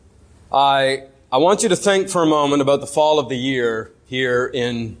I want you to think for a moment about the fall of the year here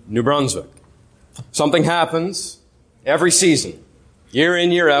in New Brunswick. Something happens every season, year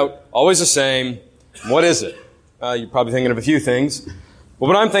in, year out, always the same. What is it? You're probably thinking of a few things. But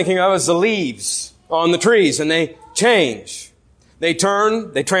what I'm thinking of is the leaves on the trees, and they change. They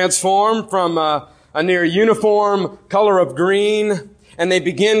turn, they transform from a near uniform color of green, and they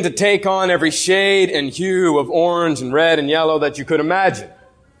begin to take on every shade and hue of orange and red and yellow that you could imagine.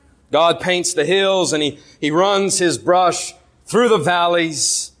 God paints the hills, and He runs His brush through the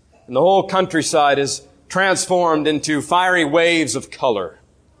valleys, and the whole countryside is transformed into fiery waves of color.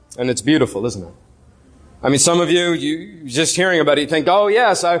 And it's beautiful, isn't it? I mean, some of you just hearing about it, you think, oh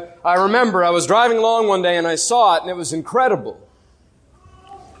yes, I remember I was driving along one day and I saw it and it was incredible.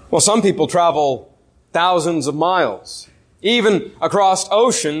 Well, some people travel thousands of miles, even across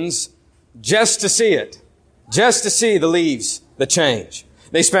oceans, just to see it, just to see the leaves that change.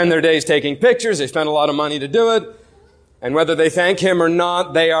 They spend their days taking pictures, they spend a lot of money to do it, and whether they thank Him or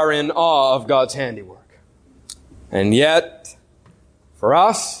not, they are in awe of God's handiwork. And yet, for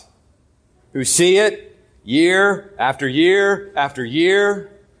us, who see it year after year after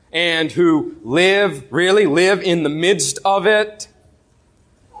year, and who really live in the midst of it,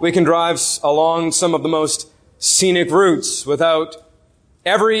 we can drive along some of the most scenic routes without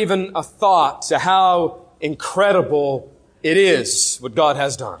ever even a thought to how incredible it is what God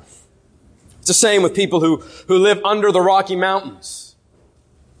has done. It's the same with people who live under the Rocky Mountains.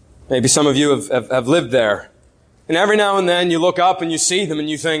 Maybe some of you have lived there. And every now and then you look up and you see them and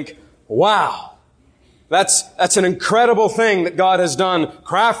you think, wow, that's an incredible thing that God has done,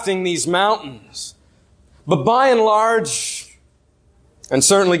 crafting these mountains. But by and large, and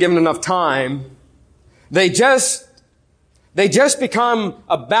certainly given enough time, they just become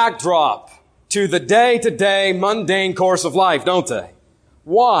a backdrop to the day-to-day mundane course of life, don't they?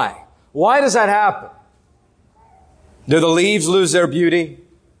 Why? Why does that happen? Do the leaves lose their beauty?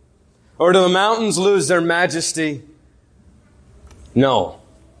 Or do the mountains lose their majesty? No,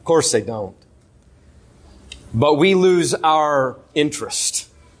 of course they don't. But we lose our interest.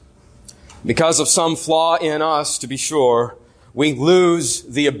 Because of some flaw in us, to be sure, we lose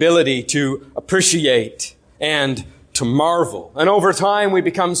the ability to appreciate and to marvel. And over time, we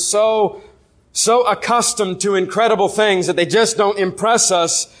become so accustomed to incredible things that they just don't impress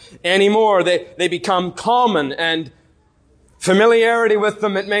us anymore. They become common, and familiarity with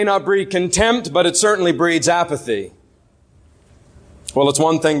them, it may not breed contempt, but it certainly breeds apathy. Well, it's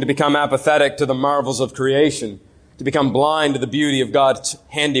one thing to become apathetic to the marvels of creation, to become blind to the beauty of God's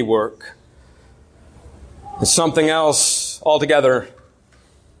handiwork. It's something else altogether,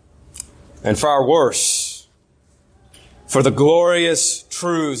 and far worse, for the glorious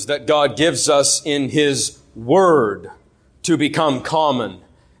truths that God gives us in His Word to become common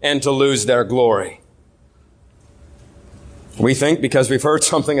and to lose their glory. We think because we've heard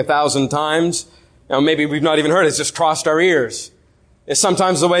something 1,000 times, maybe we've not even heard it, it's just crossed our ears. It's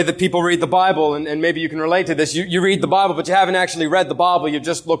sometimes the way that people read the Bible, and maybe you can relate to this. You read the Bible, but you haven't actually read the Bible. You've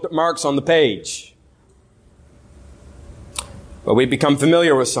just looked at marks on the page. But we become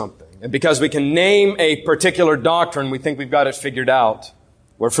familiar with something. And because we can name a particular doctrine, we think we've got it figured out.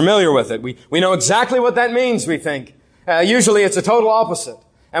 We're familiar with it. We know exactly what that means, we think. Usually it's a total opposite.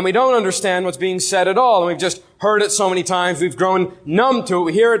 And we don't understand what's being said at all. And we've just heard it so many times. We've grown numb to it.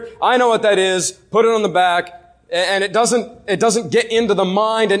 We hear it. I know what that is. Put it on the back. And it doesn't get into the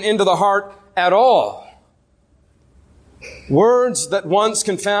mind and into the heart at all. Words that once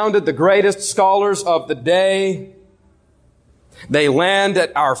confounded the greatest scholars of the day, they land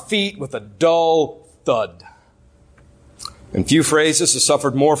at our feet with a dull thud. And few phrases have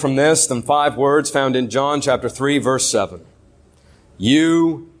suffered more from this than 5 words found in John chapter 3, verse 7.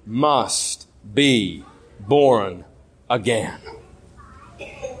 You must be born again.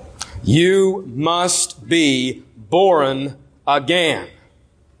 You must be born again.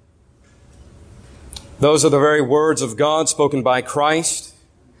 Those are the very words of God spoken by Christ.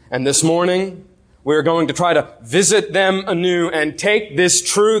 And this morning, we're going to try to visit them anew and take this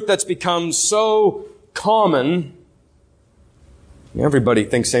truth that's become so common. Everybody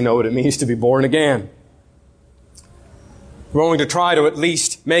thinks they know what it means to be born again. We're going to try to at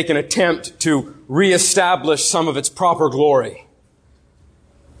least make an attempt to reestablish some of its proper glory.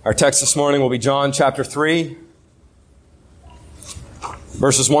 Our text this morning will be John chapter 3,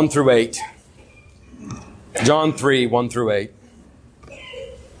 verses 1 through 8. John 3, 1 through 8.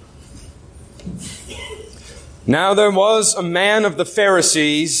 Now there was a man of the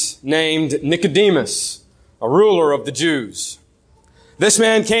Pharisees named Nicodemus, a ruler of the Jews. This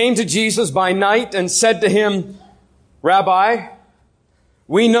man came to Jesus by night and said to him, Rabbi,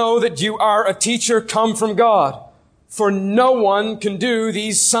 We know that you are a teacher come from God, for no one can do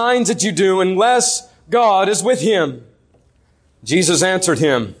these signs that you do unless God is with him." Jesus answered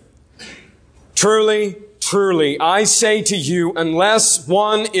him, "Truly, truly, I say to you, unless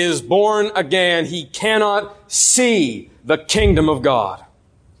one is born again, he cannot see the kingdom of God."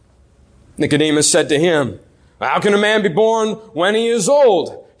 Nicodemus said to him, "How can a man be born when he is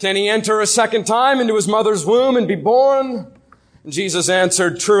old? Can he enter a second time into his mother's womb and be born?" And Jesus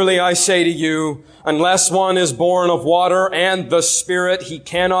answered, "Truly I say to you, unless one is born of water and the Spirit, he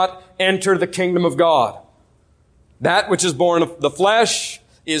cannot enter the kingdom of God. That which is born of the flesh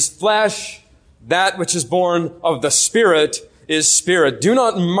is flesh. That which is born of the Spirit is spirit. Do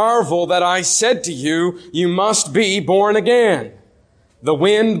not marvel that I said to you, you must be born again. The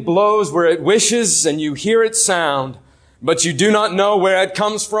wind blows where it wishes, and you hear its sound, but you do not know where it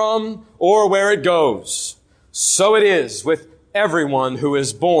comes from or where it goes. So it is with everyone who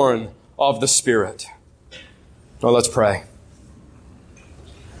is born of the Spirit." Well, let's pray.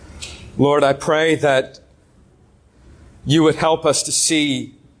 Lord, I pray that you would help us to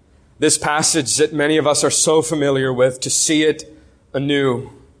see this passage that many of us are so familiar with, to see it anew,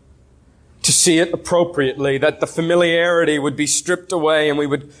 to see it appropriately, that the familiarity would be stripped away and we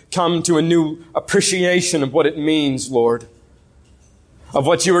would come to a new appreciation of what it means, Lord, of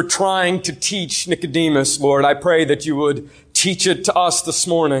what you were trying to teach Nicodemus, Lord. I pray that you would teach it to us this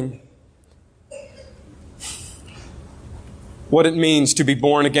morning, what it means to be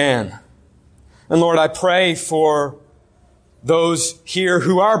born again. And Lord, I pray for those here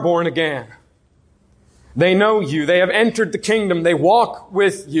who are born again. They know you. They have entered the kingdom. They walk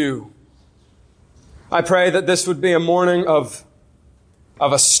with you. I pray that this would be a morning of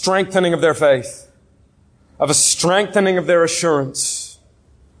a strengthening of their faith, of a strengthening of their assurance.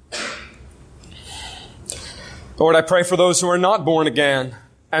 Lord, I pray for those who are not born again,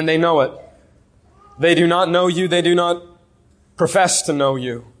 and they know it. They do not know you. They do not profess to know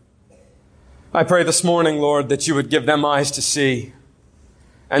you. I pray this morning, Lord, that you would give them eyes to see,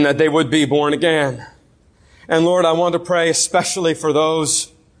 and that they would be born again. And Lord, I want to pray especially for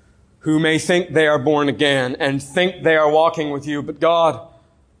those who may think they are born again and think they are walking with you, but God,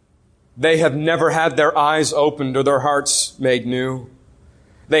 they have never had their eyes opened or their hearts made new.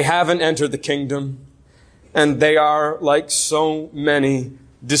 They haven't entered the kingdom, and they are, like so many,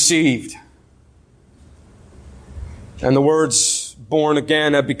 deceived. And the words born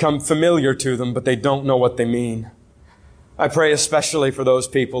again have become familiar to them, but they don't know what they mean. I pray especially for those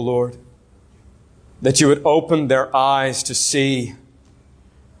people, Lord, that you would open their eyes to see,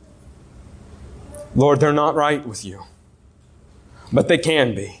 Lord, they're not right with you, but they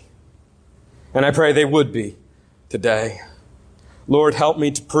can be. And I pray they would be today. Lord, help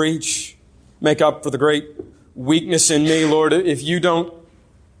me to preach, make up for the great weakness in me. Lord, if you don't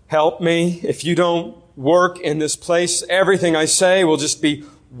help me, if you don't work in this place, everything I say will just be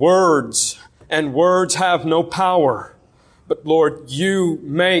words, and words have no power. But Lord, you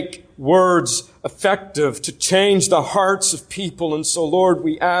make words effective to change the hearts of people. And so, Lord,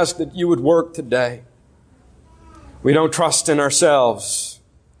 we ask that you would work today. We don't trust in ourselves.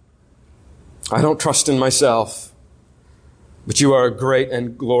 I don't trust in myself. But you are a great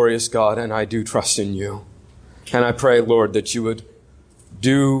and glorious God, and I do trust in you. And I pray, Lord, that you would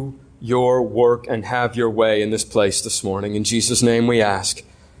do your work and have your way in this place this morning. In Jesus' name we ask.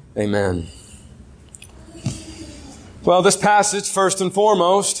 Amen. Well, this passage, first and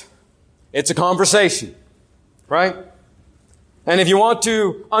foremost, it's a conversation, right? And if you want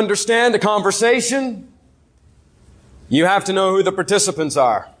to understand a conversation, you have to know who the participants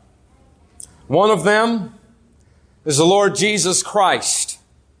are. One of them is the Lord Jesus Christ.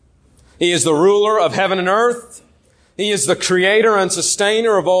 He is the ruler of heaven and earth. He is the creator and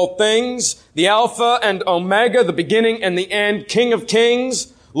sustainer of all things, the Alpha and Omega, the beginning and the end, King of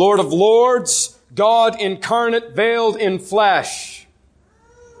kings, Lord of lords, God incarnate, veiled in flesh.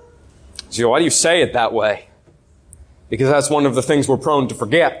 So why do you say it that way? Because that's one of the things we're prone to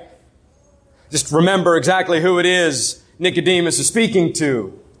forget. Just remember exactly who it is Nicodemus is speaking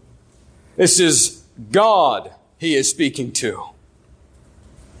to. This is God he is speaking to.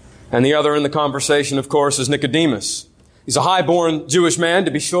 And the other in the conversation, of course, is Nicodemus. He's a high-born Jewish man,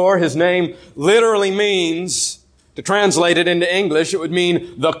 to be sure. His name literally means, to translate it into English, it would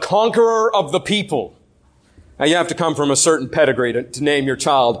mean the conqueror of the people. Now, you have to come from a certain pedigree to name your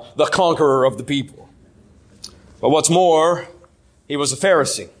child the conqueror of the people. But what's more, he was a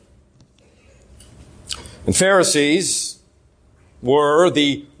Pharisee. And Pharisees were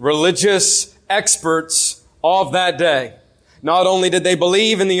the religious experts of that day. Not only did they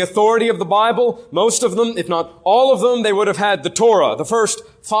believe in the authority of the Bible, most of them, if not all of them, they would have had the Torah, the first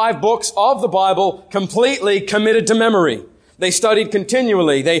 5 books of the Bible, completely committed to memory. They studied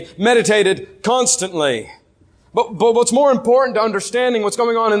continually. They meditated constantly. But what's more important to understanding what's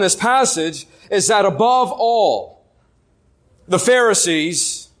going on in this passage is that above all, the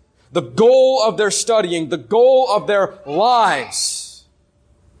Pharisees, the goal of their studying, the goal of their lives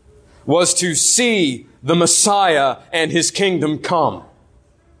was to see the Messiah and His kingdom come.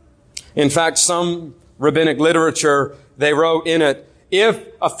 In fact, some rabbinic literature, they wrote in it, if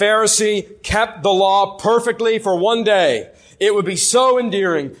a Pharisee kept the law perfectly for one day, it would be so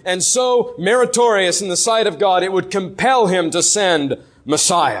endearing and so meritorious in the sight of God, it would compel Him to send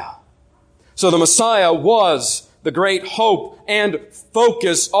Messiah. So the Messiah was the great hope and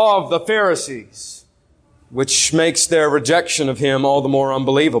focus of the Pharisees, which makes their rejection of Him all the more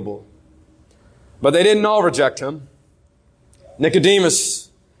unbelievable. But they didn't all reject Him. Nicodemus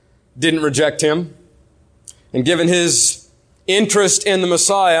didn't reject Him. And given his interest in the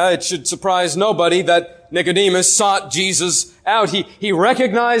Messiah, it should surprise nobody that Nicodemus sought Jesus out. He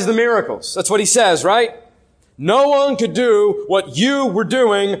recognized the miracles. That's what he says, right? No one could do what you were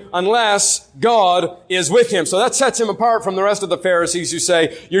doing unless God is with him. So that sets him apart from the rest of the Pharisees who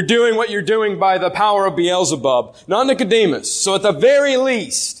say, you're doing what you're doing by the power of Beelzebub. Not Nicodemus. So at the very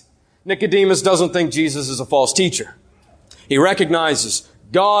least, Nicodemus doesn't think Jesus is a false teacher. He recognizes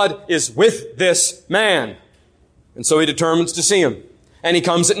God is with this man. And so he determines to see him. And he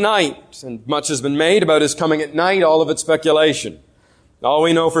comes at night. And much has been made about his coming at night, all of it speculation. All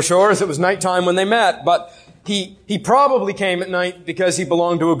we know for sure is it was nighttime when they met. But he probably came at night because he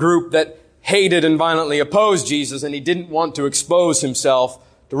belonged to a group that hated and violently opposed Jesus, and he didn't want to expose himself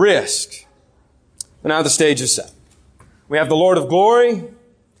to risk. But now the stage is set. We have the Lord of glory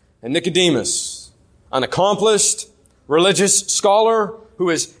and Nicodemus, an accomplished religious scholar who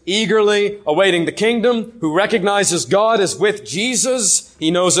is eagerly awaiting the kingdom, who recognizes God is with Jesus.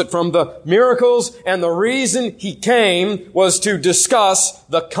 He knows it from the miracles, and the reason he came was to discuss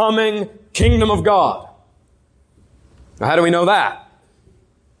the coming kingdom of God. Now, how do we know that?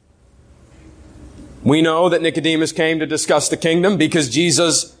 We know that Nicodemus came to discuss the kingdom because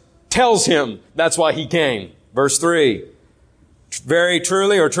Jesus tells him that's why he came. Verse 3. Very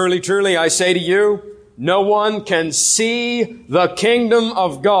truly, or truly, I say to you, no one can see the kingdom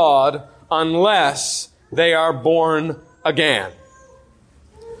of God unless they are born again.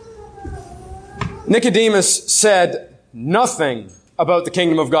 Nicodemus said nothing about the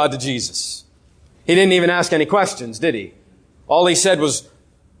kingdom of God to Jesus. He didn't even ask any questions, did he? All he said was,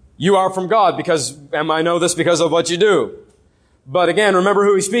 you are from God and I know this because of what you do. But again, remember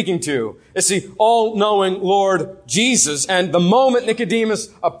who he's speaking to. It's the all-knowing Lord Jesus. And the moment Nicodemus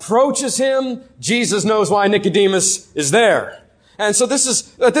approaches him, Jesus knows why Nicodemus is there. And so this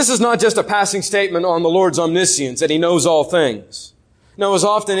is not just a passing statement on the Lord's omniscience, that he knows all things. No, as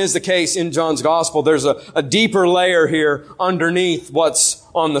often is the case in John's gospel, there's a deeper layer here underneath what's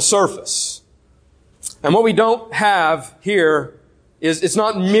on the surface. And what we don't have here is, it's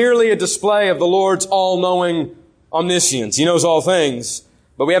not merely a display of the Lord's all-knowing omniscience. He knows all things,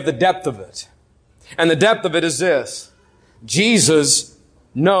 but we have the depth of it. And the depth of it is this. Jesus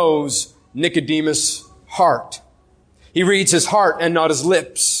knows Nicodemus' heart. He reads his heart and not his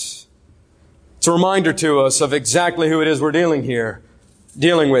lips. It's a reminder to us of exactly who it is we're dealing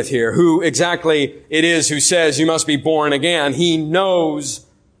with here, who exactly it is who says you must be born again. He knows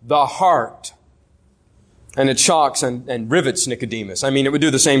the heart. And it shocks and rivets Nicodemus. I mean, it would do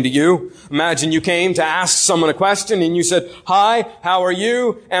the same to you. Imagine you came to ask someone a question and you said, hi, how are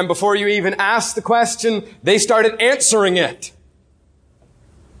you? And before you even asked the question, they started answering it.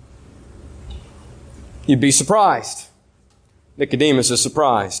 You'd be surprised. Nicodemus is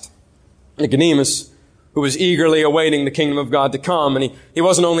surprised. Nicodemus, who was eagerly awaiting the kingdom of God to come, and he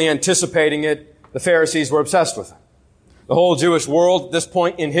wasn't only anticipating it, the Pharisees were obsessed with it. The whole Jewish world at this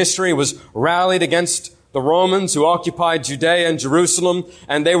point in history was rallied against the Romans who occupied Judea and Jerusalem,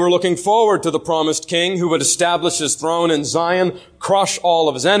 and they were looking forward to the promised king who would establish his throne in Zion, crush all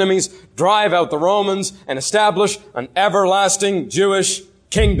of his enemies, drive out the Romans, and establish an everlasting Jewish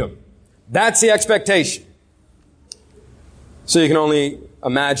kingdom. That's the expectation. So you can only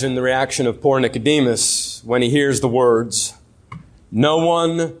imagine the reaction of poor Nicodemus when he hears the words, no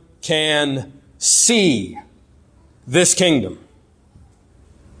one can see this kingdom,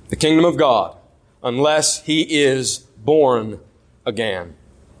 the kingdom of God, unless he is born again.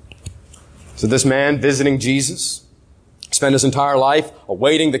 So this man visiting Jesus spent his entire life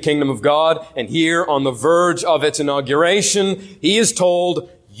awaiting the kingdom of God, and here on the verge of its inauguration, he is told,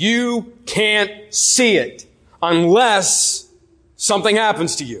 you can't see it unless something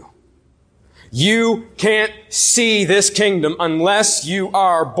happens to you. You can't see this kingdom unless you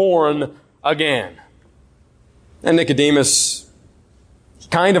are born again. And Nicodemus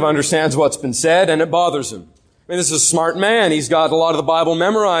kind of understands what's been said, and it bothers him. I mean, this is a smart man. He's got a lot of the Bible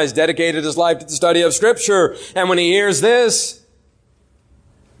memorized, dedicated his life to the study of Scripture. And when he hears this,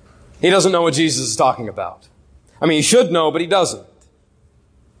 he doesn't know what Jesus is talking about. I mean, he should know, but he doesn't.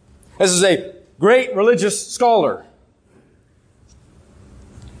 This is a great religious scholar.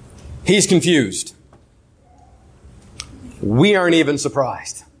 He's confused. We aren't even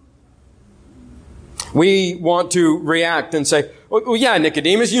surprised. We want to react and say, well, yeah,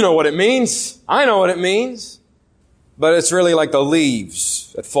 Nicodemus, you know what it means. I know what it means. But it's really like the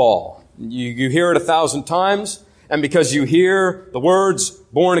leaves that fall. You hear it 1,000 times, and because you hear the words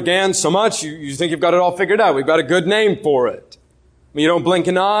born again so much, you think you've got it all figured out. We've got a good name for it. You don't blink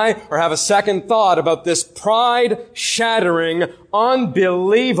an eye or have a second thought about this pride-shattering,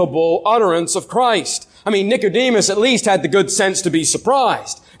 unbelievable utterance of Christ. I mean, Nicodemus at least had the good sense to be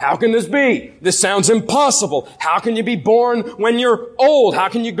surprised. How can this be? This sounds impossible. How can you be born when you're old? How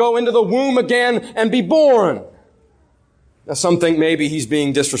can you go into the womb again and be born? Now, some think maybe he's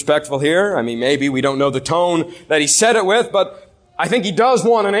being disrespectful here. I mean, maybe we don't know the tone that he said it with, but I think he does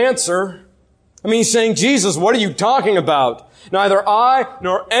want an answer. I mean, he's saying, Jesus, what are you talking about? Neither I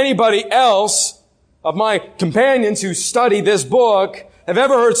nor anybody else of my companions who study this book have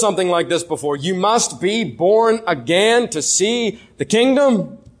ever heard something like this before. You must be born again to see the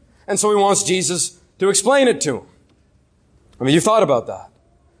kingdom. And so he wants Jesus to explain it to him. I mean, you've thought about that.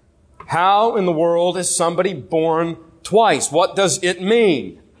 How in the world is somebody born twice? What does it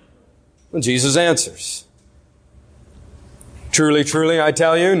mean? Well, Jesus answers. Truly, truly, I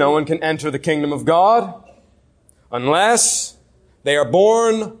tell you, no one can enter the kingdom of God unless they are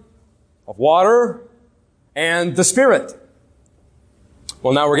born of water and the Spirit.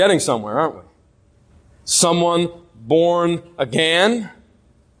 Well, now we're getting somewhere, aren't we? Someone born again,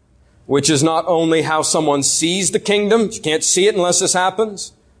 which is not only how someone sees the kingdom, you can't see it unless this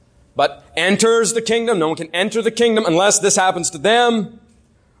happens, but enters the kingdom. No one can enter the kingdom unless this happens to them,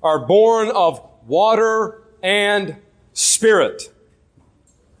 are born of water and Spirit.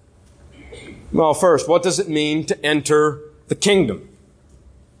 Well, first, what does it mean to enter the kingdom?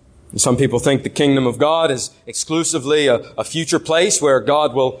 And some people think the kingdom of God is exclusively a future place where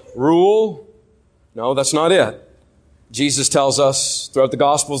God will rule. No, that's not it. Jesus tells us throughout the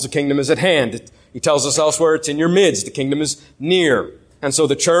Gospels the kingdom is at hand. He tells us elsewhere it's in your midst. The kingdom is near. And so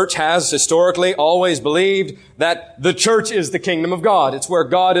the church has historically always believed that the church is the kingdom of God. It's where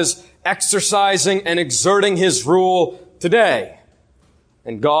God is exercising and exerting His rule today.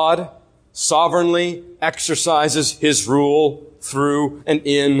 And God sovereignly exercises His rule through and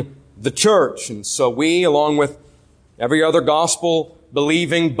in the church. And so we, along with every other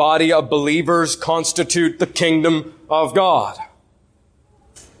gospel-believing body of believers, constitute the kingdom of God.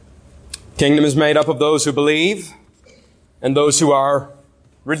 Kingdom is made up of those who believe and those who are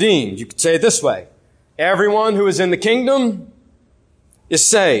redeemed. You could say it this way. Everyone who is in the kingdom is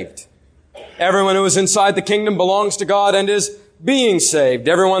saved. Everyone who is inside the kingdom belongs to God and is being saved.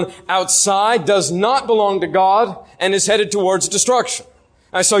 Everyone outside does not belong to God and is headed towards destruction.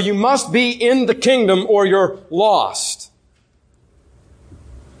 And so you must be in the kingdom or you're lost.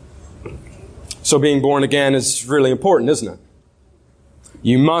 So being born again is really important, isn't it?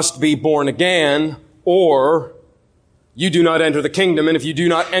 You must be born again or you do not enter the kingdom. And if you do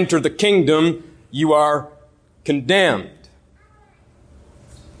not enter the kingdom, you are condemned.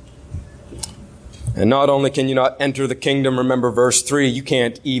 And not only can you not enter the kingdom, remember verse 3, you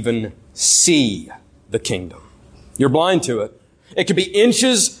can't even see the kingdom. You're blind to it. It could be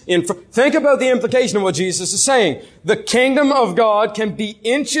inches in front. Think about the implication of what Jesus is saying. The kingdom of God can be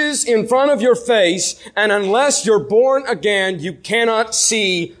inches in front of your face, and unless you're born again, you cannot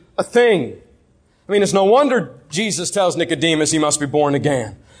see a thing. I mean, it's no wonder Jesus tells Nicodemus he must be born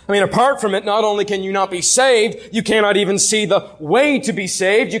again. I mean, apart from it, not only can you not be saved, you cannot even see the way to be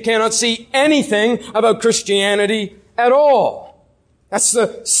saved. You cannot see anything about Christianity at all. That's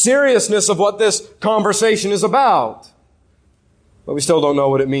the seriousness of what this conversation is about. But we still don't know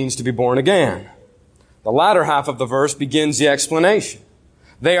what it means to be born again. The latter half of the verse begins the explanation.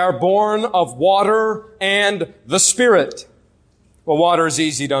 They are born of water and the Spirit. Well, water is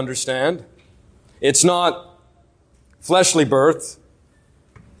easy to understand. It's not fleshly birth,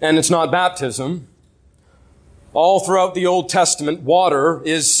 and it's not baptism. All throughout the Old Testament, water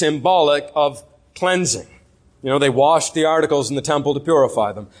is symbolic of cleansing. You know, they washed the articles in the temple to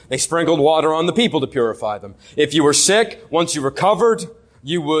purify them. They sprinkled water on the people to purify them. If you were sick, once you recovered,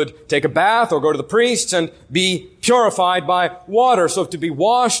 you would take a bath or go to the priests and be purified by water. So to be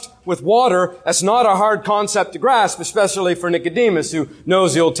washed with water, that's not a hard concept to grasp, especially for Nicodemus, who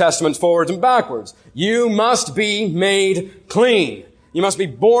knows the Old Testament forwards and backwards. You must be made clean. You must be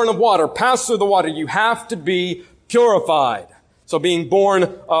born of water, pass through the water. You have to be purified. So being born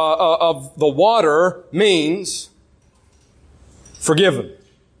of the water means forgiven,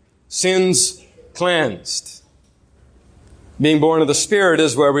 sins cleansed. Being born of the Spirit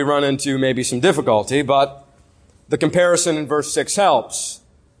is where we run into maybe some difficulty, but the comparison in verse 6 helps.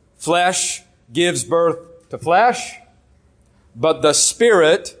 Flesh gives birth to flesh, but the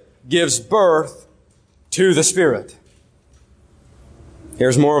Spirit gives birth to the Spirit.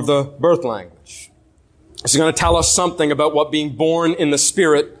 Here's more of the birth language. This is going to tell us something about what being born in the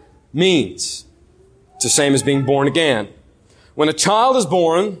Spirit means. It's the same as being born again. When a child is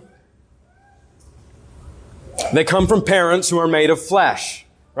born, they come from parents who are made of flesh,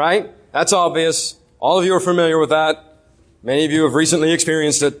 right? That's obvious. All of you are familiar with that. Many of you have recently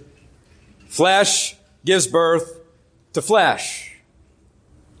experienced it. Flesh gives birth to flesh.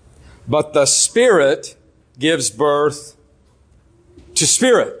 But the Spirit gives birth to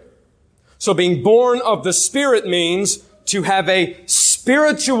spirit. So being born of the Spirit means to have a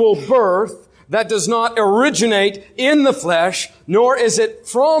spiritual birth that does not originate in the flesh, nor is it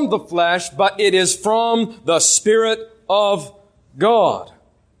from the flesh, but it is from the Spirit of God.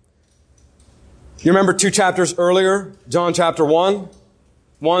 You remember 2 chapters earlier, John chapter 1,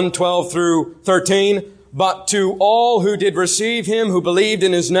 12 through 13. But to all who did receive Him, who believed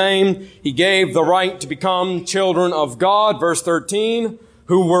in His name, He gave the right to become children of God. Verse 13,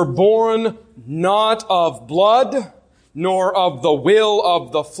 who were born not of blood, nor of the will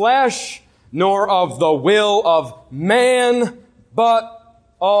of the flesh, nor of the will of man, but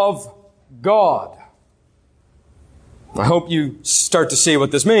of God. I hope you start to see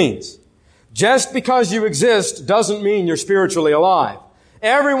what this means. Just because you exist doesn't mean you're spiritually alive.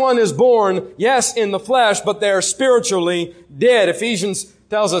 Everyone is born, yes, in the flesh, but they're spiritually dead. Ephesians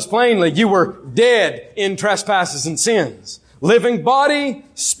tells us plainly, you were dead in trespasses and sins. Living body,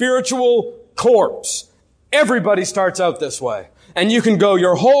 spiritual corpse. Everybody starts out this way. And you can go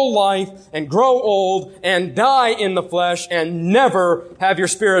your whole life and grow old and die in the flesh and never have your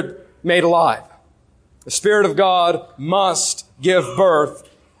spirit made alive. The Spirit of God must give birth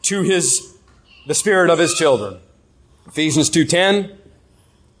to the spirit of His children. Ephesians 2:10,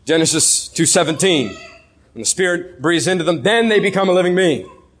 Genesis 2:17. When the Spirit breathes into them, then they become a living being.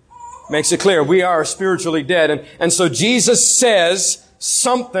 Makes it clear we are spiritually dead. And so Jesus says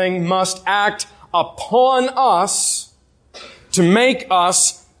something must act upon us to make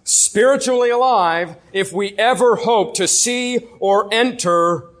us spiritually alive if we ever hope to see or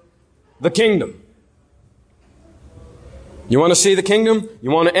enter the kingdom. You want to see the kingdom?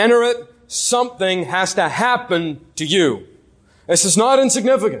 You want to enter it? Something has to happen to you. This is not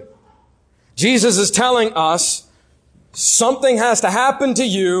insignificant. Jesus is telling us something has to happen to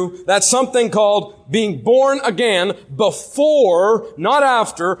you. That's something called being born again before, not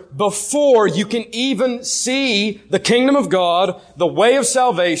after, before you can even see the kingdom of God, the way of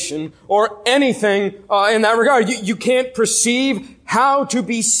salvation, or anything in that regard. You can't perceive how to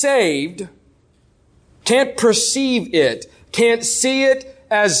be saved, can't perceive it, can't see it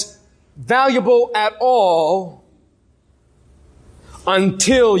as valuable at all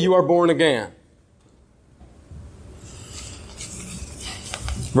until you are born again.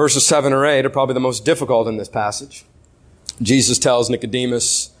 Verses 7 or 8 are probably the most difficult in this passage. Jesus tells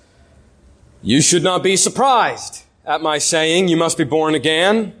Nicodemus, you should not be surprised at my saying, you must be born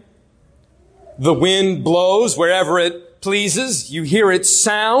again. The wind blows wherever it pleases. You hear its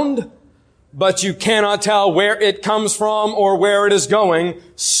sound, but you cannot tell where it comes from or where it is going.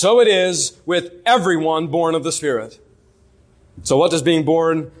 So it is with everyone born of the Spirit. So what does being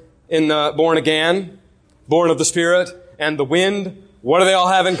born again, born of the Spirit, and the wind, what do they all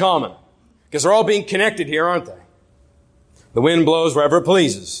have in common? Because they're all being connected here, aren't they? The wind blows wherever it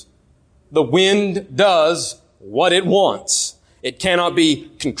pleases. The wind does what it wants. It cannot be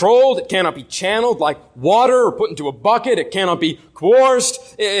controlled. It cannot be channeled like water or put into a bucket. It cannot be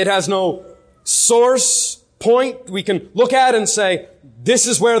coerced. It has no source point we can look at and say, this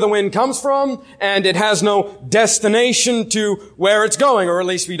is where the wind comes from, and it has no destination to where it's going, or at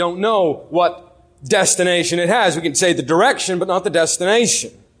least we don't know what destination it has. We can say the direction, but not the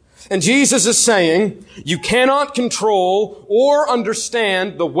destination. And Jesus is saying, you cannot control or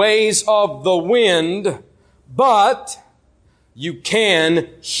understand the ways of the wind, but you can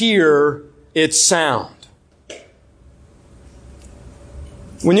hear its sound.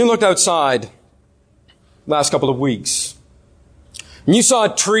 When you looked outside last couple of weeks, And you saw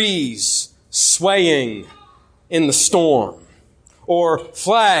trees swaying in the storm, or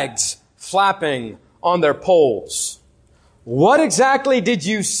flags flapping on their poles, what exactly did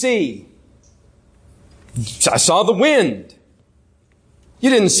you see? I saw the wind. You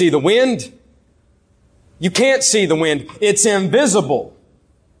didn't see the wind. You can't see the wind. It's invisible.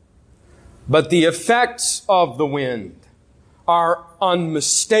 But the effects of the wind are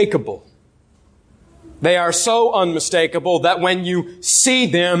unmistakable. They are so unmistakable that when you see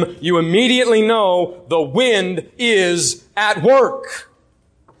them, you immediately know the wind is at work.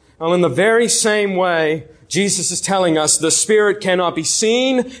 Well, in the very same way, Jesus is telling us the Spirit cannot be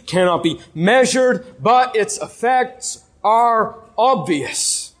seen, cannot be measured, but its effects are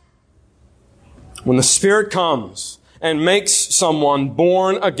obvious. When the Spirit comes and makes someone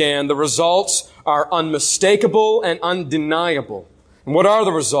born again, the results are unmistakable and undeniable. And what are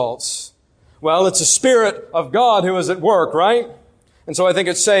the results? Well, it's a Spirit of God who is at work, right? And so I think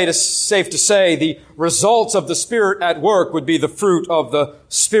it's safe to say the results of the Spirit at work would be the fruit of the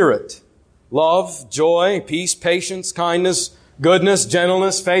Spirit. Love, joy, peace, patience, kindness, goodness,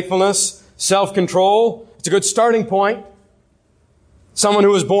 gentleness, faithfulness, self-control. It's a good starting point. Someone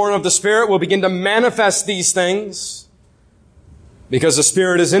who is born of the Spirit will begin to manifest these things because the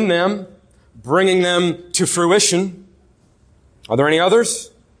Spirit is in them, bringing them to fruition. Are there any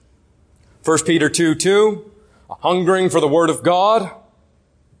others? 1 Peter 2:2, a hungering for the Word of God,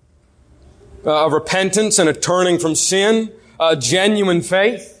 a repentance and a turning from sin, a genuine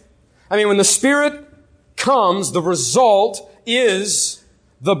faith. I mean, when the Spirit comes, the result is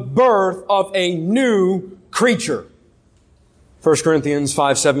the birth of a new creature. 1 Corinthians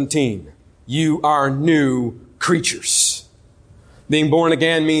 5:17, you are new creatures. Being born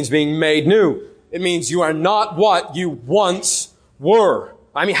again means being made new. It means you are not what you once were.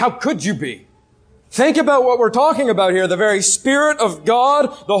 I mean, how could you be? Think about what we're talking about here. The very Spirit of God,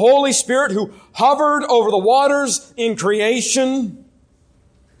 the Holy Spirit who hovered over the waters in creation,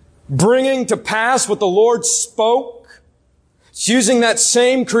 bringing to pass what the Lord spoke. It's using that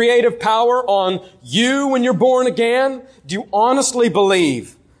same creative power on you when you're born again. Do you honestly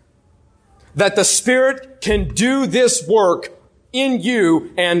believe that the Spirit can do this work in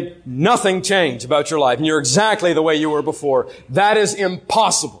you and nothing change about your life, and you're exactly the way you were before? That is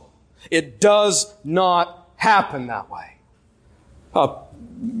impossible. It does not happen that way.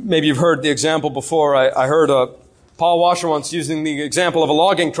 Maybe you've heard the example before. I heard Paul Washer once using the example of a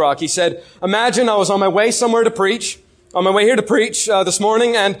logging truck. He said, imagine I was on my way somewhere to preach, on my way here to preach this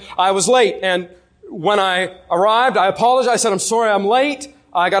morning, and I was late. And when I arrived, I apologized. I said, I'm sorry I'm late.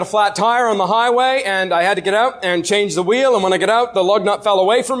 I got a flat tire on the highway, and I had to get out and change the wheel. And when I got out, the lug nut fell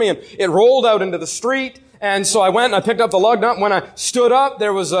away from me, and it rolled out into the street. And so I went and I picked up the lug nut. When I stood up,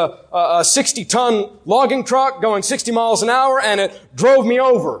 there was a 60-ton logging truck going 60 miles an hour, and it drove me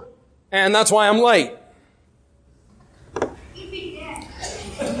over. And that's why I'm late.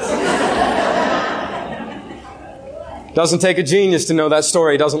 Doesn't take a genius to know that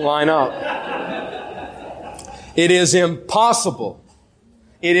story doesn't line up. It is impossible.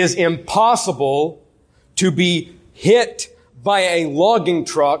 It is impossible to be hit by a logging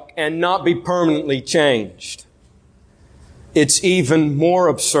truck and not be permanently changed. It's even more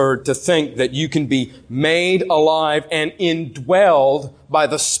absurd to think that you can be made alive and indwelled by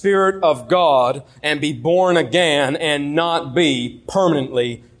the Spirit of God and be born again and not be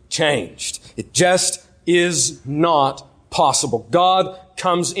permanently changed. It just is not possible. God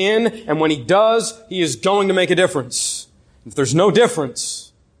comes in, and when He does, He is going to make a difference. If there is no difference,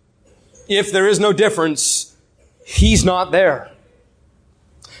 He's not there.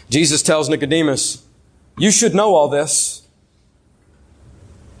 Jesus tells Nicodemus, you should know all this.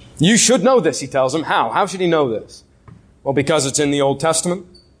 You should know this, He tells him. How? How should he know this? Well, because it's in the Old Testament.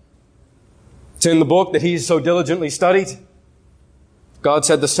 It's in the book that he's so diligently studied. God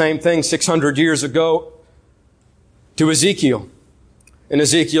said the same thing 600 years ago to Ezekiel. In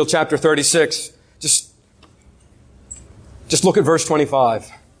Ezekiel chapter 36, just look at verse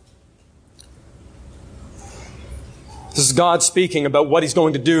 25. This is God speaking about what He's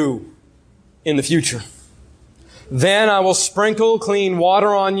going to do in the future. Then I will sprinkle clean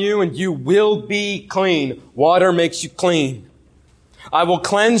water on you, and you will be clean. Water makes you clean. I will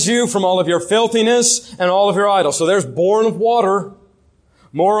cleanse you from all of your filthiness and all of your idols. So there's born of water.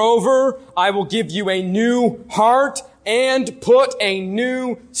 Moreover, I will give you a new heart and put a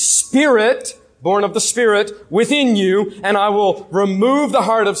new spirit, born of the Spirit, within you, and I will remove the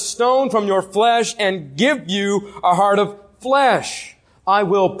heart of stone from your flesh and give you a heart of flesh. I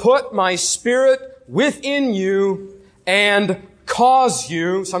will put my Spirit within you and cause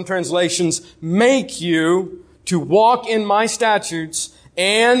you, some translations, make you to walk in my statutes,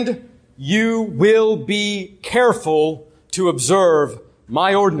 and you will be careful to observe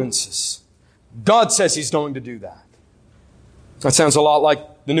my ordinances. God says He's going to do that. That sounds a lot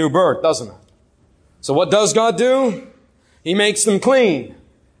like the new birth, doesn't it? So what does God do? He makes them clean.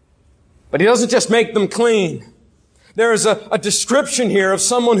 But He doesn't just make them clean. There is a description here of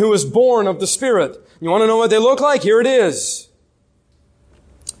someone who is born of the Spirit. You want to know what they look like? Here it is.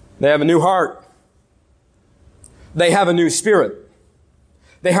 They have a new heart. They have a new spirit.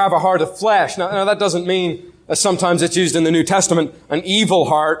 They have a heart of flesh. Now that doesn't mean, as sometimes it's used in the New Testament, an evil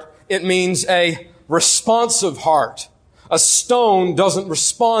heart. It means a responsive heart. A stone doesn't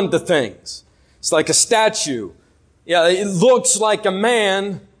respond to things. It's like a statue. Yeah, it looks like a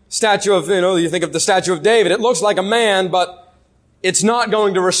man. Statue of, you think of the statue of David. It looks like a man, but it's not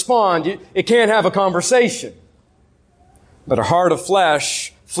going to respond. It can't have a conversation. But a heart of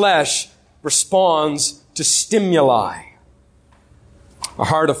flesh responds to stimuli. A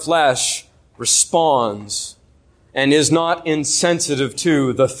heart of flesh responds and is not insensitive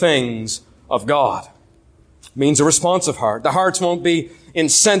to the things of God. It means a responsive heart. The hearts won't be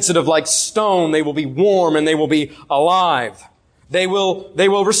insensitive like stone. They will be warm and they will be alive. They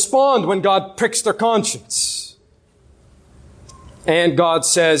will respond when God pricks their conscience. And God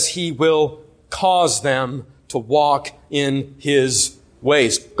says He will cause them to walk in His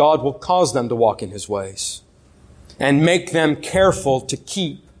ways. God will cause them to walk in His ways and make them careful to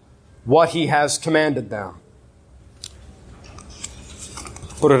keep what He has commanded them.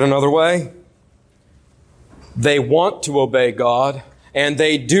 Put it another way, they want to obey God, and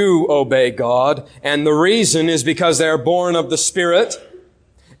they do obey God, and the reason is because they are born of the Spirit,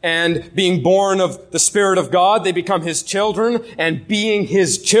 and being born of the Spirit of God, they become His children, and being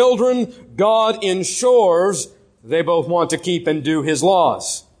His children, God ensures they both want to keep and do His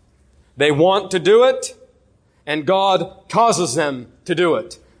laws. They want to do it, and God causes them to do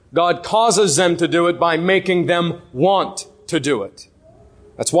it. God causes them to do it by making them want to do it.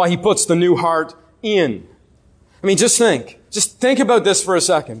 That's why He puts the new heart in. I mean, just think about this for a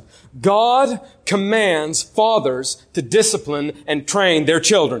second. God commands fathers to discipline and train their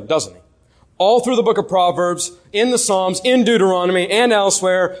children, doesn't He? All through the book of Proverbs, in the Psalms, in Deuteronomy, and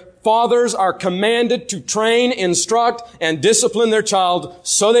elsewhere, fathers are commanded to train, instruct, and discipline their child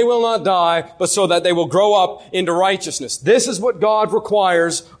so they will not die, but so that they will grow up into righteousness. This is what God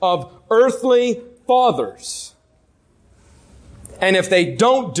requires of earthly fathers. And if they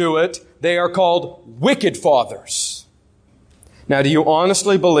don't do it, they are called wicked fathers. Now, do you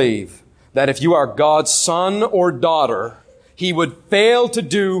honestly believe that if you are God's son or daughter, He would fail to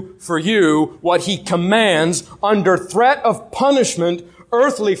do for you what He commands under threat of punishment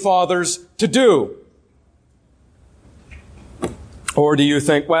earthly fathers to do? Or do you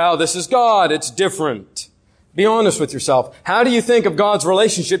think, well, this is God, it's different? Be honest with yourself. How do you think of God's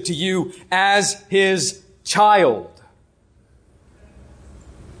relationship to you as His child?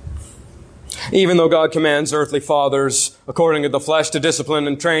 Even though God commands earthly fathers, according to the flesh, to discipline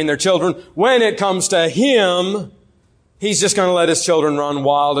and train their children, when it comes to Him, He's just going to let His children run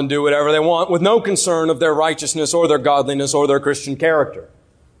wild and do whatever they want with no concern of their righteousness or their godliness or their Christian character.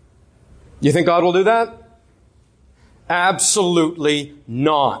 You think God will do that? Absolutely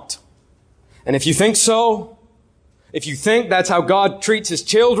not. And if you think so, if you think that's how God treats His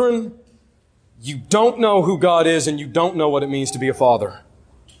children, you don't know who God is and you don't know what it means to be a father.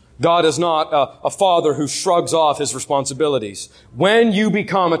 God is not a father who shrugs off His responsibilities. When you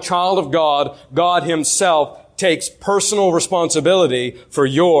become a child of God, God Himself takes personal responsibility for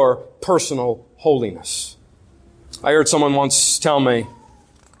your personal holiness. I heard someone once tell me,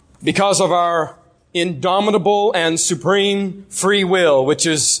 because of our indomitable and supreme free will, which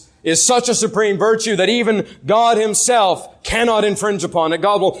is such a supreme virtue that even God Himself cannot infringe upon it.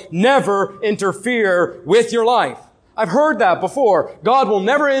 God will never interfere with your life. I've heard that before. God will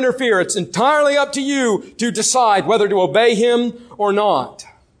never interfere. It's entirely up to you to decide whether to obey Him or not.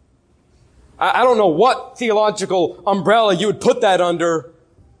 I don't know what theological umbrella you would put that under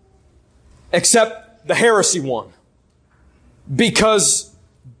except the heresy one. Because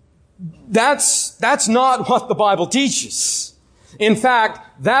that's not what the Bible teaches. In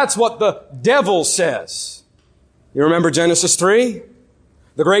fact, that's what the devil says. You remember Genesis 3?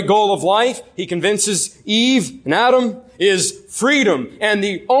 The great goal of life, he convinces Eve and Adam, is freedom. And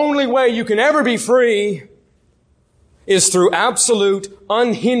the only way you can ever be free is through absolute,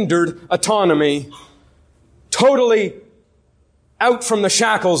 unhindered autonomy, totally out from the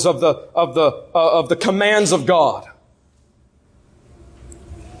shackles of the commands of God.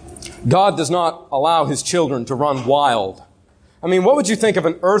 God does not allow His children to run wild. I mean, what would you think of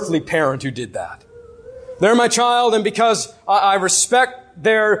an earthly parent who did that? They're my child, and because I respect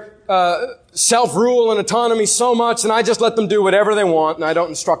their self-rule and autonomy so much, and I just let them do whatever they want, and I don't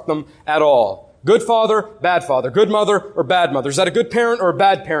instruct them at all. Good father, good mother, or bad mother. Is that a good parent or a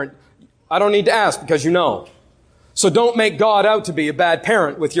bad parent? I don't need to ask because you know. So don't make God out to be a bad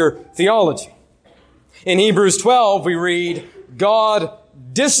parent with your theology. In Hebrews 12, we read, God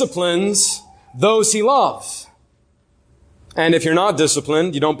disciplines those He loves. And if you're not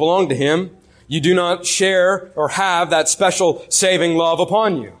disciplined, you don't belong to Him. You do not share or have that special saving love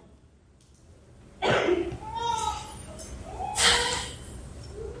upon you.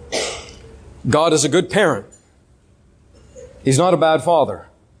 God is a good parent. He's not a bad father.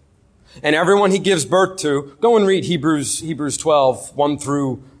 And everyone He gives birth to, go and read Hebrews 12, 1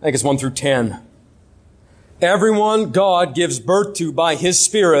 through 10. Everyone God gives birth to by His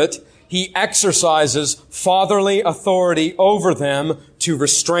Spirit, He exercises fatherly authority over them to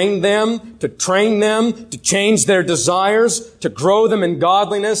restrain them, to train them, to change their desires, to grow them in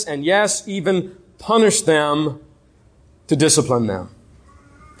godliness, and yes, even punish them, to discipline them.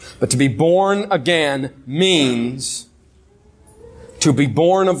 But to be born again means to be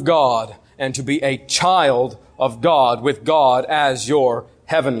born of God and to be a child of God with God as your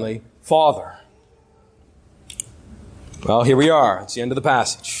heavenly Father. Well, here we are. It's the end of the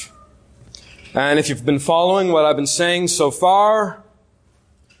passage. And if you've been following what I've been saying so far,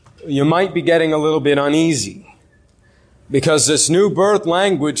 you might be getting a little bit uneasy because this new birth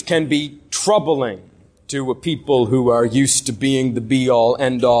language can be troubling to a people who are used to being the be-all,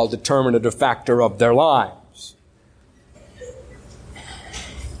 end-all, determinative factor of their lives.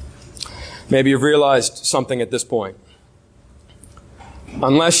 Maybe you've realized something at this point.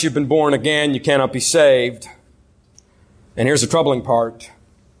 Unless you've been born again, you cannot be saved. And here's the troubling part.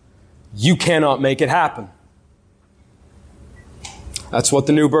 You cannot make it happen. That's what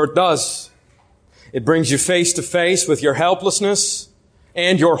the new birth does. It brings you face to face with your helplessness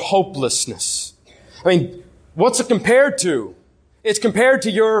and your hopelessness. I mean, what's it compared to? It's compared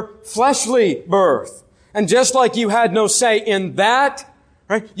to your fleshly birth. And just like you had no say in that,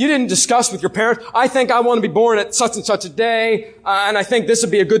 right? You didn't discuss with your parents, I think I want to be born at such and such a day, and I think this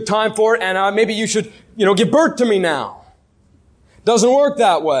would be a good time for it, and maybe you should, give birth to me now. Doesn't work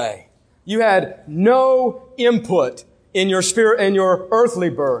that way. You had no input in your spirit, in your earthly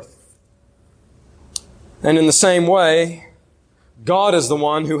birth. And in the same way, God is the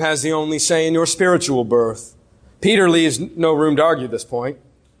one who has the only say in your spiritual birth. Peter leaves no room to argue this point.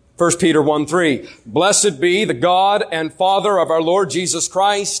 1 Peter 1:3, Blessed be the God and Father of our Lord Jesus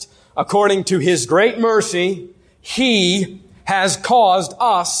Christ. According to His great mercy, He has caused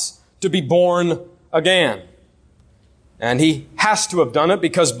us to be born again. And He has to have done it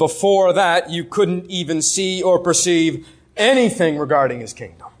because before that, you couldn't even see or perceive anything regarding His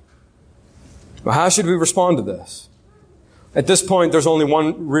kingdom. Well, how should we respond to this? At this point, there's only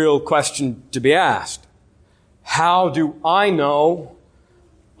one real question to be asked. How do I know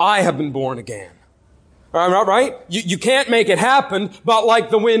I have been born again? Right? You can't make it happen, but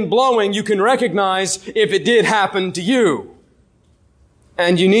like the wind blowing, you can recognize if it did happen to you.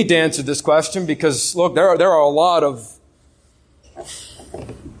 And you need to answer this question because, look, there are a lot of...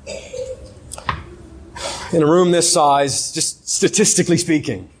 In a room this size, just statistically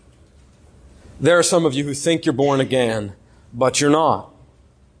speaking, there are some of you who think you're born again, but you're not.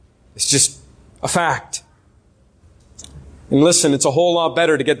 It's just a fact. And listen, it's a whole lot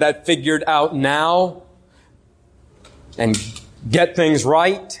better to get that figured out now and get things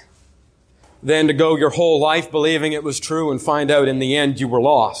right than to go your whole life believing it was true and find out in the end you were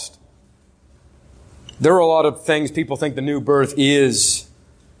lost. There are a lot of things people think the new birth is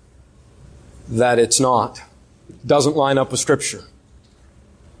that it's not. It doesn't line up with Scripture.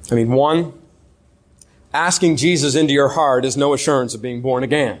 I mean, one, asking Jesus into your heart is no assurance of being born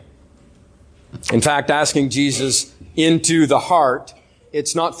again. In fact, asking Jesus into the heart,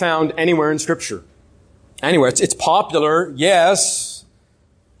 it's not found anywhere in Scripture. Anywhere. It's popular, yes,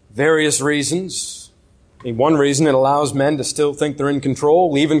 various reasons. I mean, one reason, it allows men to still think they're in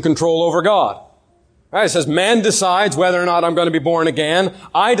control, even control over God. Right? It says, man decides whether or not I'm going to be born again.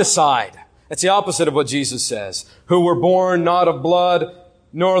 I decide. That's the opposite of what Jesus says. Who were born not of blood,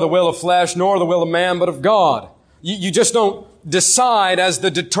 nor the will of flesh, nor the will of man, but of God. You just don't decide as the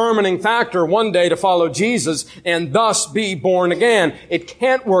determining factor one day to follow Jesus and thus be born again. It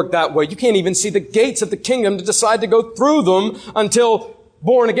can't work that way. You can't even see the gates of the kingdom to decide to go through them until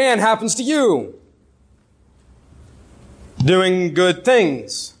born again happens to you. Doing good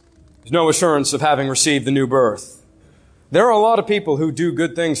things. There's no assurance of having received the new birth. There are a lot of people who do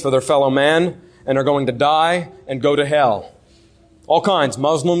good things for their fellow man and are going to die and go to hell. All kinds,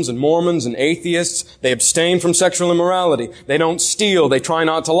 Muslims and Mormons and atheists. They abstain from sexual immorality. They don't steal. They try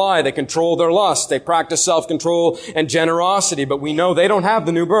not to lie. They control their lust. They practice self-control and generosity. But we know they don't have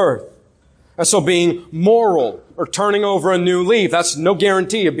the new birth. And so being moral or turning over a new leaf, that's no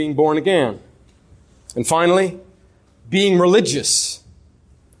guarantee of being born again. And finally, being religious.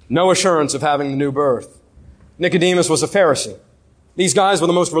 No assurance of having the new birth. Nicodemus was a Pharisee. These guys were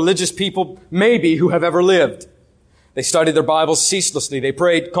the most religious people, maybe, who have ever lived. They studied their Bibles ceaselessly. They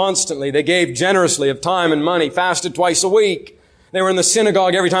prayed constantly. They gave generously of time and money, fasted twice a week. They were in the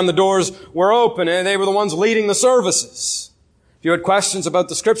synagogue every time the doors were open, and they were the ones leading the services. If you had questions about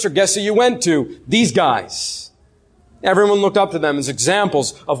the Scripture, guess who you went to? These guys. Everyone looked up to them as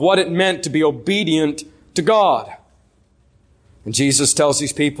examples of what it meant to be obedient to God. And Jesus tells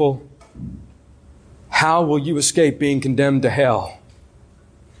these people, how will you escape being condemned to hell?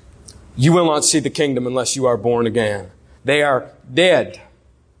 You will not see the kingdom unless you are born again. They are dead.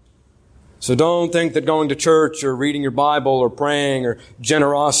 So don't think that going to church or reading your Bible or praying or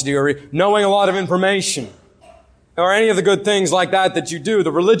generosity or knowing a lot of information or any of the good things like that you do,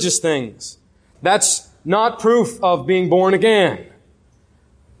 the religious things, that's not proof of being born again.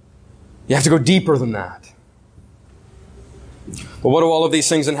 You have to go deeper than that. But what do all of these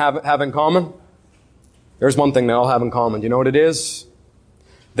things have in common? There's one thing they all have in common. Do you know what it is?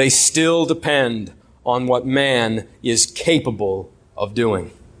 They still depend on what man is capable of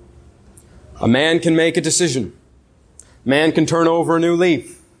doing. A man can make a decision. Man can turn over a new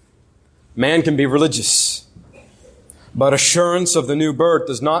leaf. Man can be religious. But assurance of the new birth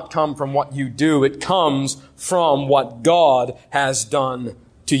does not come from what you do. It comes from what God has done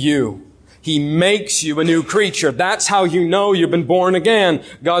to you. He makes you a new creature. That's how you know you've been born again.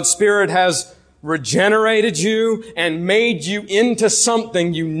 God's Spirit has regenerated you and made you into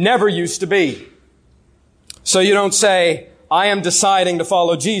something you never used to be. So you don't say, I am deciding to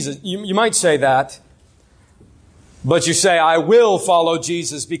follow Jesus. You might say that, but you say, I will follow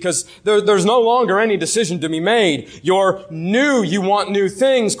Jesus, because there's no longer any decision to be made. You're new. You want new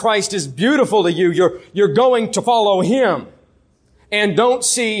things. Christ is beautiful to you. You're going to follow Him. And don't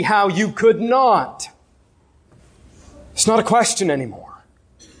see how you could not. It's not a question anymore.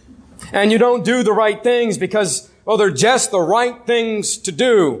 And you don't do the right things because, they're just the right things to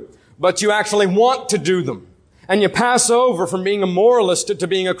do, but you actually want to do them. And you pass over from being a moralist to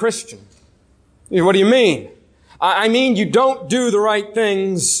being a Christian. What do you mean? I mean, you don't do the right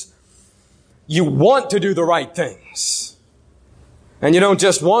things. You want to do the right things. And you don't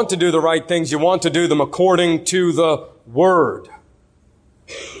just want to do the right things, you want to do them according to the Word.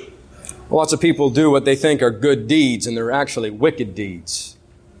 Lots of people do what they think are good deeds, and they're actually wicked deeds.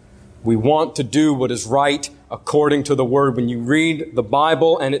 We want to do what is right according to the Word. When you read the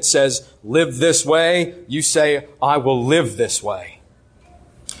Bible and it says, live this way, you say, I will live this way.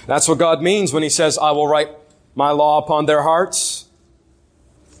 That's what God means when He says, I will write my law upon their hearts.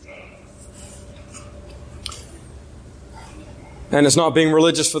 And it's not being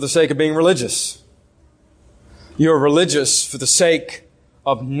religious for the sake of being religious. You're religious for the sake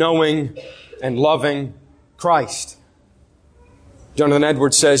of knowing and loving Christ. Jonathan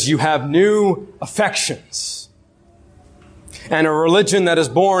Edwards says, you have new affections. And a religion that is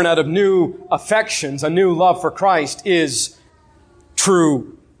born out of new affections, a new love for Christ, is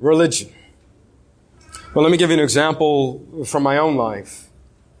true religion. Well, let me give you an example from my own life.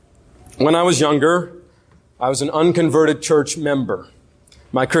 When I was younger, I was an unconverted church member.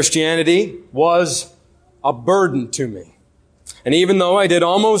 My Christianity was a burden to me. And even though I did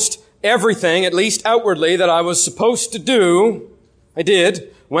almost everything, at least outwardly, that I was supposed to do, I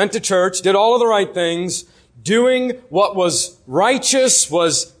did, went to church, did all of the right things. Doing what was righteous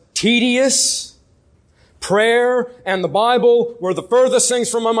was tedious. Prayer and the Bible were the furthest things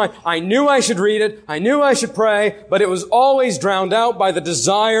from my mind. I knew I should read it. I knew I should pray, but it was always drowned out by the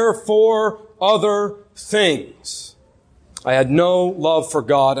desire for other things. I had no love for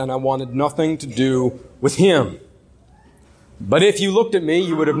God, and I wanted nothing to do with Him. But if you looked at me,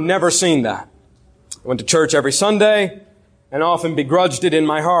 you would have never seen that. I went to church every Sunday and often begrudged it in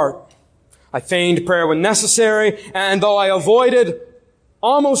my heart. I feigned prayer when necessary, and though I avoided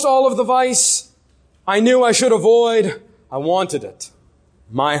almost all of the vice I knew I should avoid, I wanted it.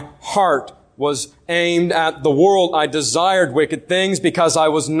 My heart was aimed at the world. I desired wicked things because I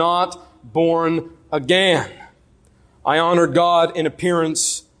was not born again. I honored God in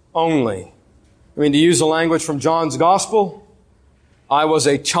appearance only. To use the language from John's Gospel, I was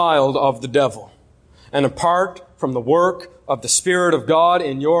a child of the devil. And apart from the work of the Spirit of God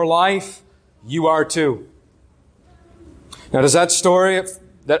in your life, you are too. Now, does that story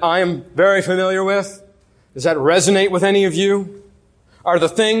that I am very familiar with, does that resonate with any of you? Are the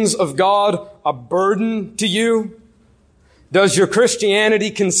things of God a burden to you? Does your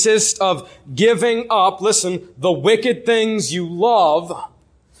Christianity consist of giving up, listen, the wicked things you love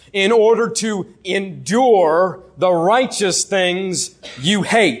in order to endure the righteous things you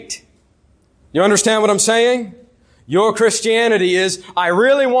hate? You understand what I'm saying? Your Christianity is, I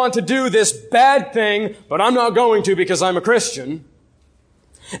really want to do this bad thing, but I'm not going to because I'm a Christian.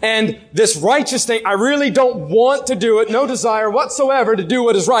 And this righteous thing, I really don't want to do it, no desire whatsoever to do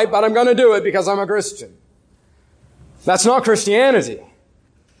what is right, but I'm going to do it because I'm a Christian. That's not Christianity.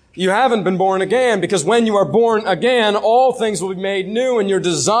 You haven't been born again, because when you are born again, all things will be made new and your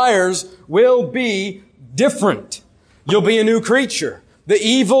desires will be different. You'll be a new creature. The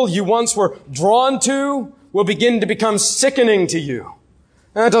evil you once were drawn to will begin to become sickening to you.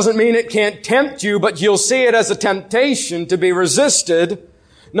 That doesn't mean it can't tempt you, but you'll see it as a temptation to be resisted,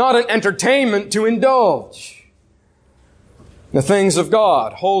 not an entertainment to indulge. The things of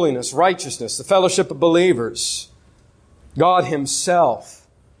God, holiness, righteousness, the fellowship of believers, God Himself,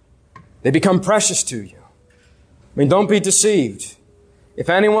 they become precious to you. I mean, don't be deceived. If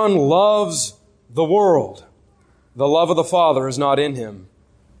anyone loves the world, the love of the Father is not in him.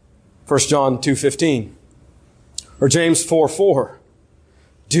 1 John 2:15. Or James 4:4.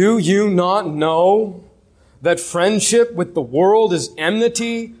 Do you not know that friendship with the world is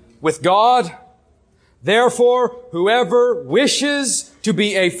enmity with God? Therefore, whoever wishes to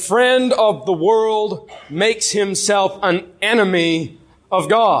be a friend of the world makes himself an enemy of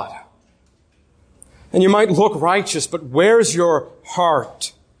God. And you might look righteous, but where's your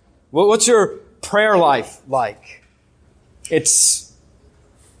heart? What's your prayer life like? It's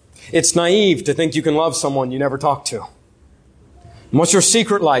naive to think you can love someone you never talk to. And what's your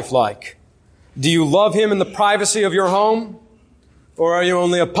secret life like? Do you love Him in the privacy of your home? Or are you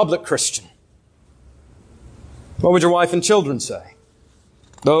only a public Christian? What would your wife and children say?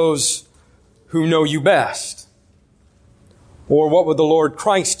 Those who know you best. Or what would the Lord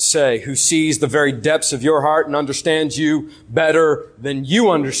Christ say, who sees the very depths of your heart and understands you better than you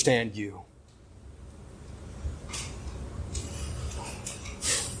understand you?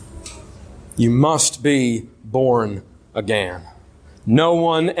 You must be born again. No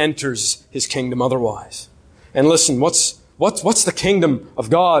one enters His kingdom otherwise. And listen, what's the kingdom of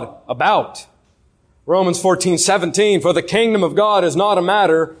God about? Romans 14:17, for the kingdom of God is not a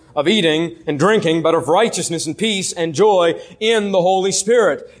matter of eating and drinking, but of righteousness and peace and joy in the Holy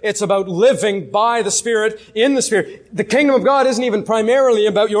Spirit. It's about living by the Spirit, in the Spirit. The kingdom of God isn't even primarily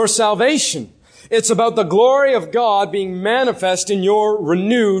about your salvation. It's about the glory of God being manifest in your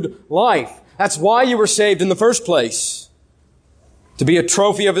renewed life. That's why you were saved in the first place. To be a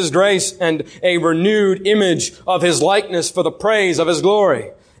trophy of His grace and a renewed image of His likeness for the praise of His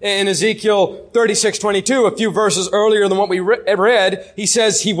glory. In Ezekiel 36:22, a few verses earlier than what we read, He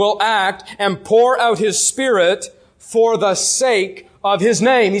says He will act and pour out His Spirit for the sake of His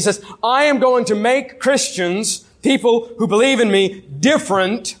name. He says, I am going to make Christians, people who believe in Me,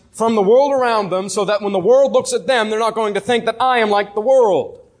 different from the world around them, so that when the world looks at them, they're not going to think that I am like the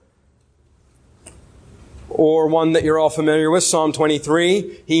world. Or one that you're all familiar with, Psalm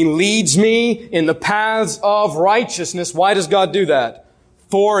 23. He leads me in the paths of righteousness. Why does God do that?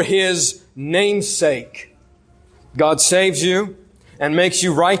 For His name's sake. God saves you and makes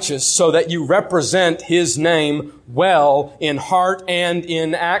you righteous so that you represent His name well in heart and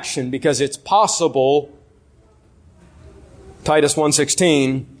in action, because it's possible, Titus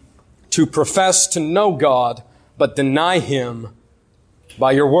 1:16, to profess to know God but deny Him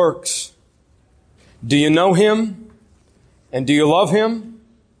by your works. Do you know Him? And do you love Him?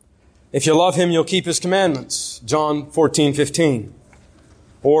 If you love Him, you'll keep His commandments. John 14:15.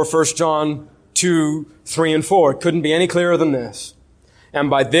 Or 1 John 2:3 and 4. It couldn't be any clearer than this. And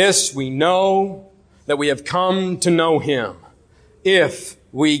by this we know that we have come to know Him, if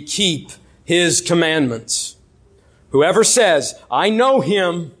we keep His commandments. Whoever says, I know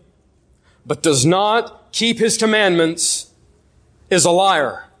Him, but does not keep His commandments, is a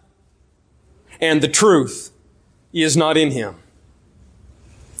liar. And the truth is not in him.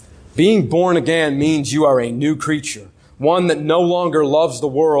 Being born again means you are a new creature, one that no longer loves the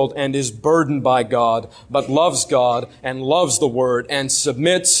world and is burdened by God, but loves God and loves the Word and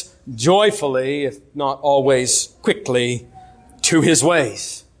submits joyfully, if not always quickly, to His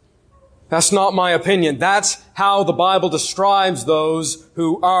ways. That's not my opinion. That's how the Bible describes those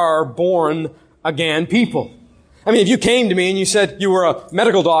who are born again people. I mean, if you came to me and you said you were a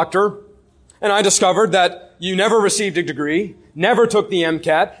medical doctor, and I discovered that you never received a degree, never took the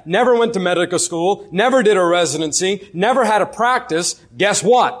MCAT, never went to medical school, never did a residency, never had a practice, guess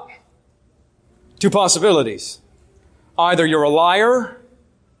what? Two possibilities. either you're a liar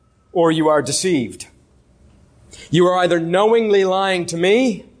or you are deceived. You are either knowingly lying to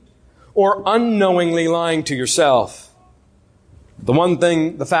me or unknowingly lying to yourself. The one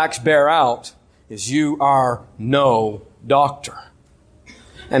thing the facts bear out is you are no doctor.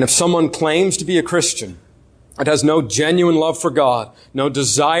 And if someone claims to be a Christian, it has no genuine love for God, no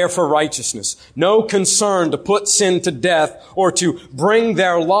desire for righteousness, no concern to put sin to death or to bring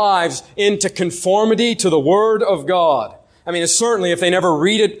their lives into conformity to the Word of God. I mean, certainly if they never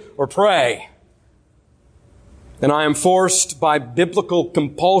read it or pray, then I am forced by biblical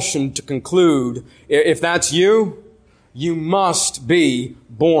compulsion to conclude, if that's you, you must be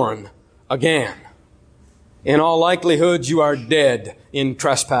born again. In all likelihood, you are dead in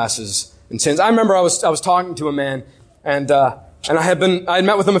trespasses and sins. I remember I was talking to a man, and I had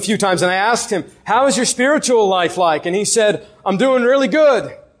met with him a few times, and I asked him, "How is your spiritual life like?" And he said, "I'm doing really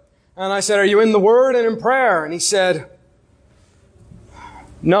good." And I said, "Are you in the Word and in prayer?" And he said,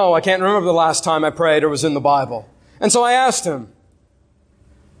 "No, I can't remember the last time I prayed or was in the Bible." And so I asked him,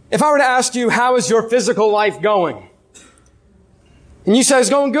 if I were to ask you, how is your physical life going? And you said, it's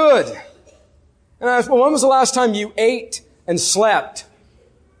going good. And I asked, well, when was the last time you ate and slept?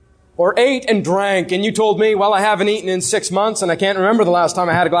 Or ate and drank? And you told me, well, I haven't eaten in 6 months and I can't remember the last time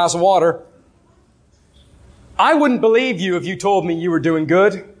I had a glass of water. I wouldn't believe you if you told me you were doing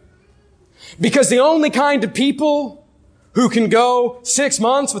good. Because the only kind of people who can go 6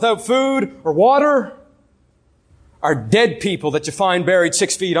 months without food or water are dead people that you find buried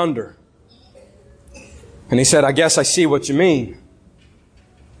 6 feet under. And he said, I guess I see what you mean.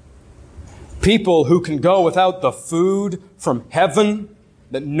 People who can go without the food from heaven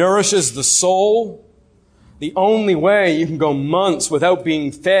that nourishes the soul. The only way you can go months without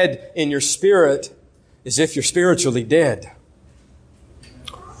being fed in your spirit is if you're spiritually dead.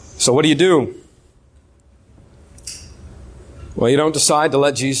 So what do? Well, you don't decide to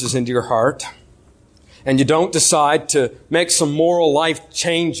let Jesus into your heart. And you don't decide to make some moral life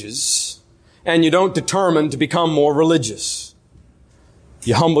changes. And you don't determine to become more religious.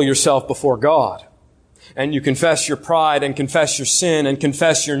 You humble yourself before God. And you confess your pride and confess your sin and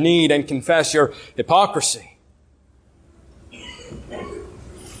confess your need and confess your hypocrisy.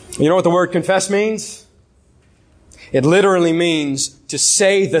 You know what the word confess means? It literally means to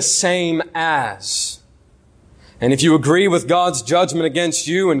say the same as. And if you agree with God's judgment against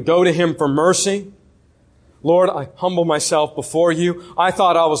you and go to Him for mercy, Lord, I humble myself before you. I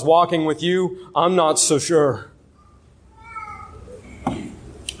thought I was walking with you. I'm not so sure.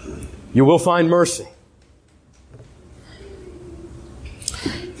 You will find mercy.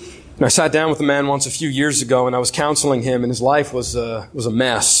 And I sat down with a man once a few years ago, and I was counseling him, and his life was a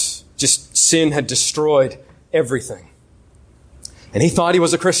mess. Just sin had destroyed everything. And he thought he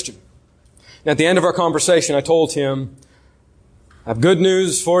was a Christian. And at the end of our conversation, I told him, I have good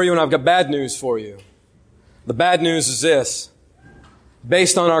news for you and I've got bad news for you. The bad news is this.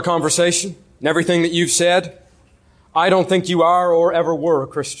 Based on our conversation and everything that you've said, I don't think you are or ever were a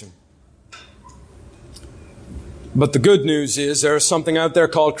Christian. But the good news is there is something out there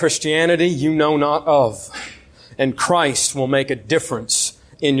called Christianity you know not of. And Christ will make a difference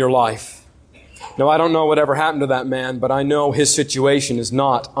in your life. Now, I don't know whatever happened to that man, but I know his situation is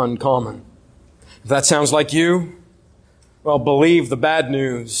not uncommon. If that sounds like you, well, believe the bad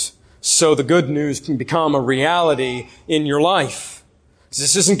news so the good news can become a reality in your life.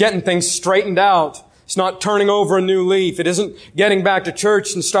 This isn't getting things straightened out. It's not turning over a new leaf. It isn't getting back to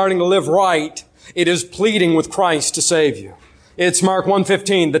church and starting to live right. It is pleading with Christ to save you. It's Mark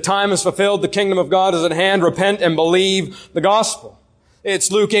 1:15. The time is fulfilled. The kingdom of God is at hand. Repent and believe the gospel.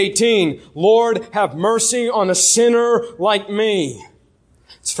 It's Luke 18. Lord, have mercy on a sinner like me.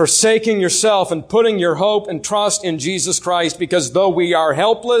 It's forsaking yourself and putting your hope and trust in Jesus Christ, because though we are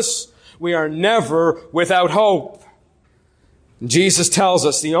helpless, we are never without hope. And Jesus tells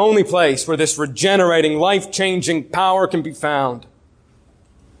us the only place where this regenerating, life-changing power can be found.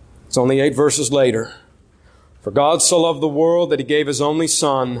 It's only 8 verses later. For God so loved the world that He gave His only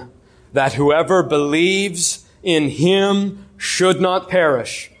Son, that whoever believes in Him should not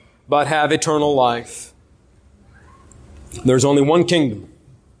perish, but have eternal life. There's only one kingdom,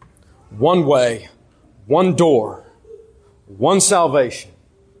 one way, one door, one salvation.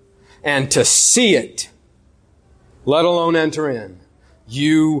 And to see it, let alone enter in,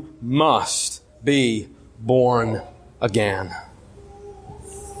 you must be born again.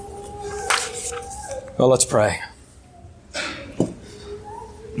 Well, let's pray.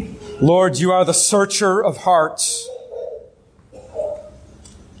 Lord, you are the searcher of hearts.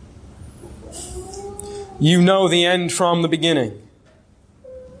 You know the end from the beginning.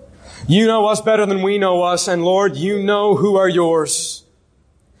 You know us better than we know us, and Lord, you know who are yours.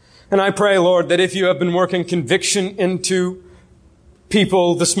 And I pray, Lord, that if you have been working conviction into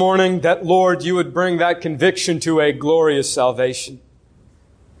people this morning, that, Lord, you would bring that conviction to a glorious salvation.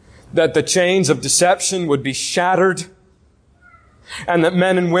 That the chains of deception would be shattered, and that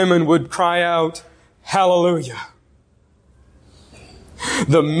men and women would cry out, hallelujah.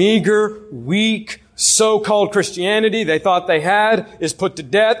 The meager, weak, so-called Christianity they thought they had is put to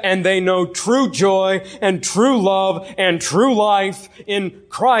death, and they know true joy and true love and true life in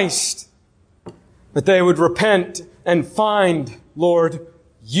Christ. That they would repent and find, Lord,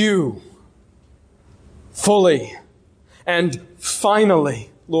 you fully and finally,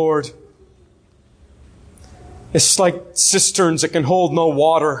 Lord. It's like cisterns that can hold no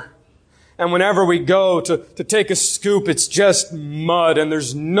water. And whenever we go to take a scoop, it's just mud and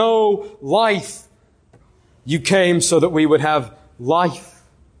there's no life. You came so that we would have life.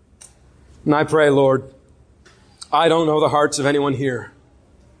 And I pray, Lord, I don't know the hearts of anyone here,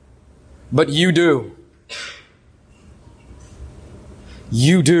 but you do.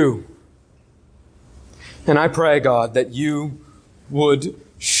 You do. And I pray, God, that you would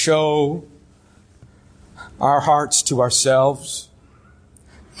show our hearts to ourselves.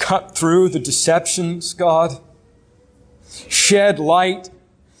 Cut through the deceptions, God. Shed light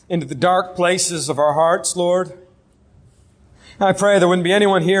into the dark places of our hearts, Lord. I pray there wouldn't be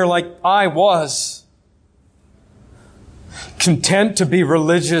anyone here like I was, content to be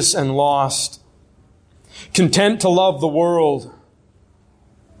religious and lost, content to love the world.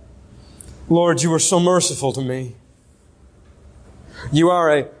 Lord, you are so merciful to me. You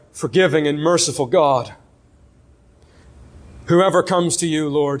are a forgiving and merciful God. Whoever comes to you,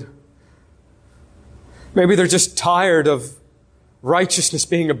 Lord, maybe they're just tired of righteousness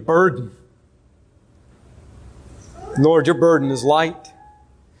being a burden. Lord, your burden is light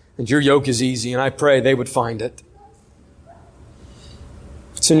and your yoke is easy, and I pray they would find it.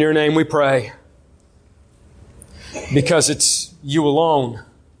 It's in your name we pray, because it's you alone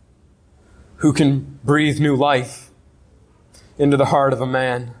who can breathe new life into the heart of a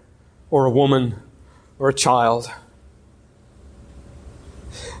man or a woman or a child.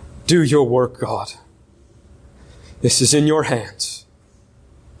 Do your work, God. This is in your hands.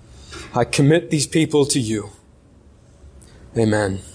 I commit these people to you. Amen.